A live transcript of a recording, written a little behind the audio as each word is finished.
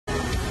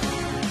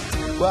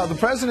Well, the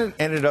president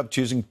ended up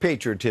choosing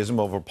patriotism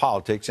over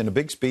politics in a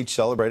big speech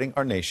celebrating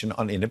our nation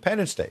on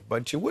Independence Day.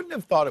 But you wouldn't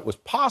have thought it was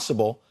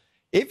possible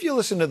if you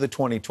listen to the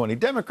 2020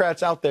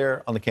 Democrats out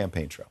there on the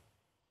campaign trail.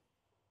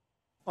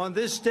 On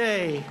this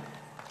day,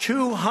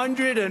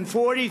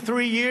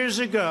 243 years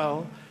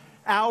ago,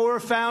 our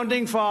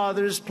founding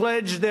fathers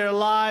pledged their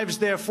lives,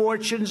 their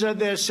fortunes, and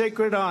their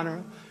sacred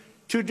honor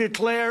to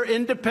declare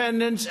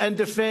independence and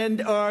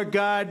defend our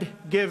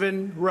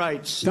God-given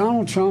rights.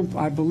 Donald Trump,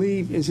 I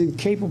believe, is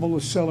incapable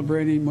of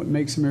celebrating what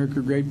makes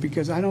America great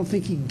because I don't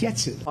think he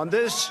gets it. On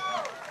this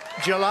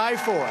July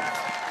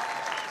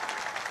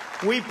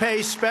 4th, we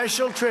pay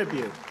special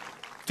tribute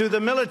to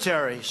the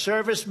military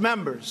service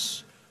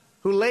members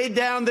who laid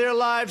down their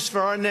lives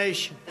for our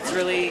nation. It's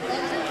really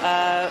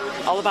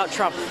all about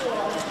Trump.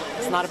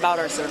 It's not about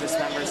our service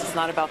members. It's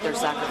not about their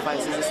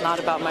sacrifices. It's not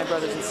about my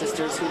brothers and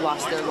sisters who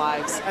lost their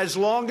lives. As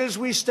long as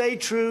we stay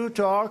true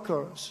to our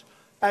cause,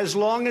 as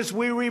long as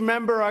we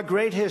remember our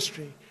great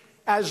history,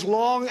 as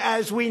long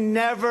as we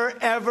never,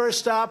 ever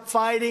stop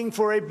fighting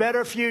for a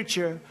better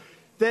future,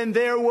 then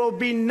there will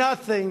be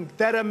nothing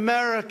that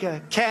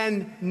America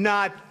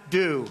cannot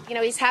do. You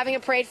know, he's having a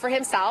parade for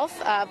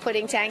himself,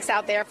 putting tanks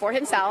out there for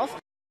himself.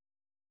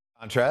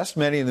 Contrast,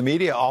 many in the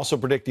media also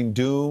predicting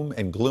doom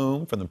and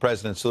gloom from the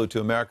president's Salute to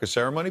America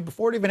ceremony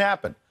before it even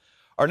happened.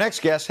 Our next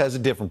guest has a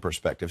different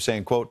perspective,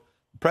 saying, quote,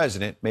 the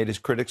president made his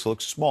critics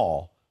look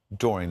small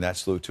during that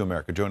Salute to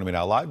America. Joining me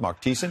now live, Marc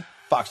Thiessen,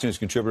 Fox News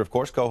contributor, of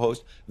course,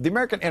 co-host of the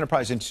American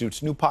Enterprise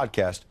Institute's new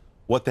podcast,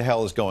 What the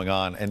Hell is Going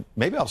On? And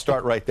maybe I'll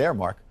start right there,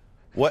 Mark.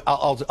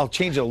 I'll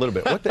change it a little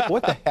bit.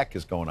 What the heck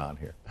is going on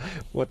here?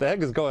 What the heck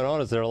is going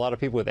on is there are a lot of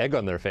people with egg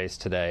on their face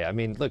today. I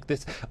mean, look,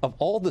 this of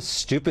all the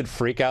stupid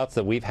freakouts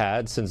that we've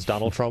had since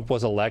Donald Trump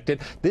was elected,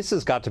 this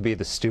has got to be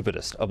the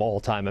stupidest of all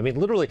time. I mean,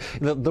 literally,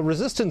 the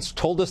resistance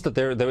told us that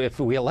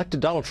if we elected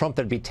Donald Trump,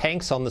 there'd be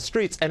tanks on the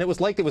streets, and it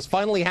was like it was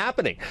finally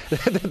happening.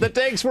 The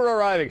tanks were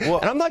arriving.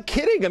 Well, and I'm not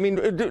kidding. I mean,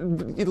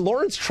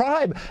 Lawrence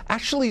Tribe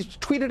actually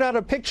tweeted out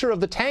a picture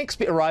of the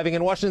tanks arriving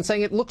in Washington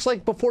saying it looks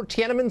like before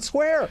Tiananmen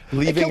Square.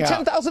 Leaving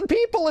out 10,000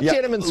 people at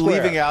Tiananmen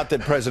Square. Leaving out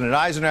that President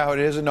Eisenhower,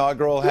 his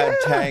inaugural, had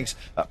tanks.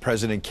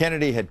 President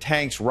Kennedy had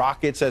tanks,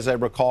 rockets, as I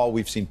recall.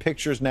 We've seen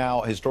pictures now,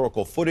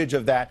 historical footage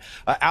of that.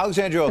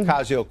 Alexandria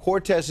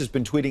Ocasio-Cortez has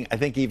been tweeting, I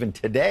think even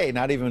today,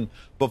 not even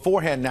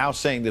beforehand, now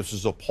saying this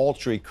was a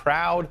paltry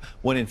crowd,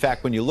 when in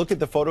fact, when you look at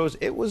the photos,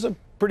 it was a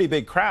pretty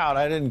big crowd.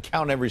 I didn't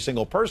count every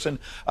single person.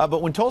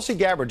 But when Tulsi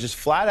Gabbard just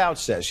flat out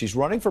says she's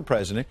running for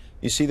president,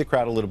 you see the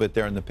crowd a little bit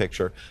there in the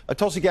picture.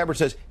 Tulsi Gabbard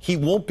says he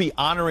won't be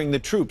honoring the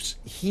troops.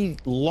 He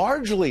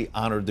largely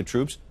honored the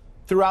troops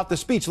throughout the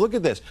speech. Look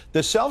at this.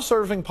 The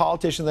self-serving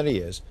politician that he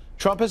is,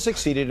 Trump has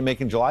succeeded in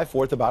making July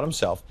 4th about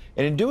himself,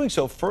 and in doing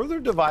so, further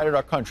divided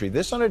our country.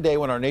 This on a day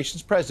when our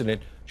nation's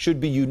president should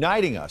be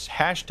uniting us.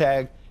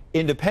 Hashtag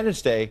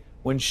Independence Day,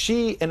 when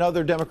she and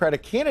other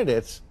Democratic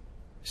candidates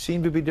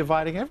seem to be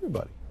dividing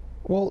everybody.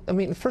 Well, I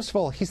mean, first of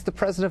all, he's the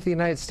president of the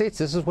United States.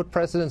 This is what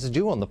presidents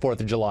do on the 4th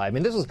of July. I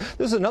mean, this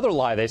is another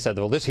lie they said.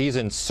 Well, he's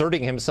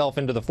inserting himself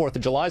into the 4th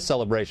of July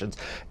celebrations.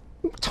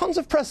 Tons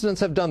of presidents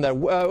have done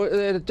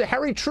that.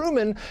 Harry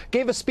Truman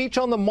gave a speech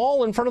on the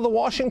Mall in front of the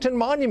Washington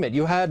Monument.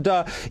 You had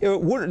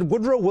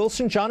Woodrow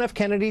Wilson, John F.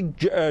 Kennedy,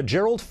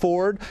 Gerald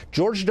Ford,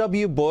 George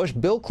W. Bush,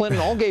 Bill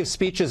Clinton all gave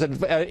speeches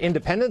at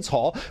Independence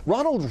Hall.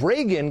 Ronald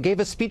Reagan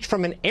gave a speech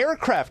from an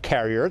aircraft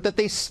carrier that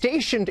they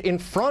stationed in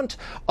front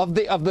of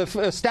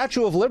the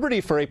Statue of Liberty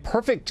for a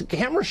perfect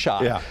camera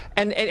shot. Yeah.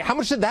 And how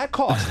much did that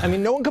cost? I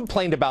mean, no one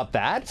complained about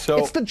that. So,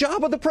 it's the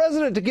job of the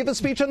president to give a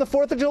speech on the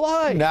 4th of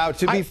July. Now,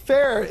 to be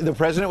fair, the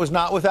president was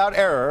not without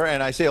error,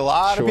 and I see a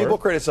lot of people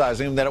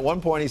criticizing him that at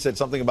one point he said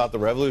something about the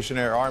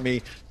Revolutionary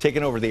Army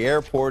taking over the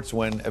airports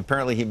when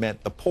apparently he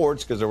meant the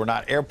ports because there were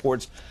not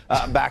airports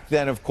back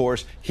then, of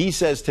course. He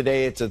says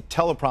today it's a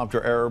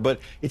teleprompter error, but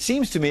it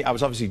seems to me, I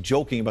was obviously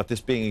joking about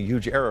this being a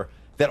huge error,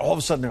 that all of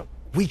a sudden,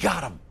 we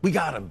got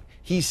him.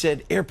 He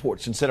said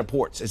airports instead of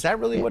ports. Is that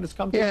really what it's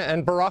come to? Yeah,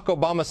 and Barack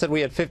Obama said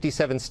we had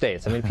 57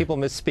 states. I mean, people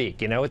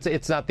misspeak. You know,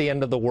 it's not the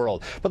end of the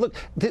world. But look,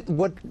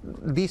 what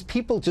these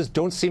people just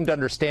don't seem to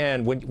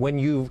understand when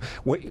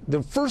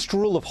the first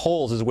rule of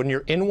holes is when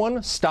you're in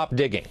one, stop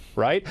digging,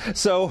 right?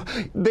 So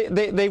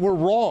they were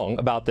wrong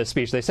about this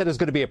speech. They said it was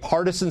going to be a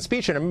partisan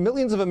speech, and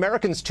millions of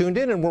Americans tuned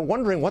in and were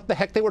wondering what the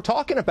heck they were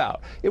talking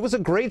about. It was a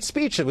great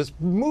speech. It was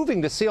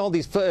moving to see all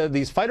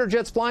these fighter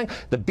jets flying,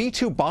 the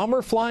B-2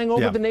 bomber flying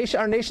over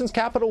our nation's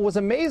capital was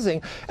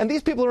amazing, and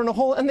these people are in a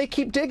hole and they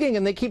keep digging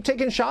and they keep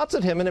taking shots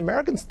at him, and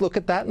Americans look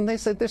at that and they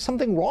say there's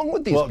something wrong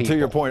with these people. Well, to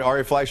your point,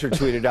 Ari Fleischer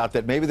tweeted out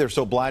that maybe they're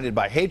so blinded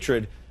by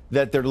hatred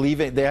that they're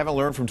leaving. They haven't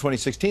learned from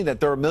 2016 that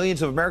there are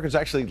millions of Americans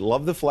actually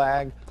love the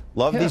flag,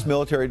 love these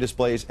military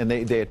displays, and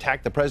they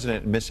attack the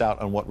president and miss out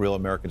on what real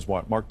Americans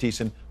want. Marc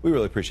Thiessen, we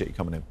really appreciate you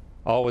coming in.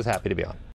 Always happy to be on.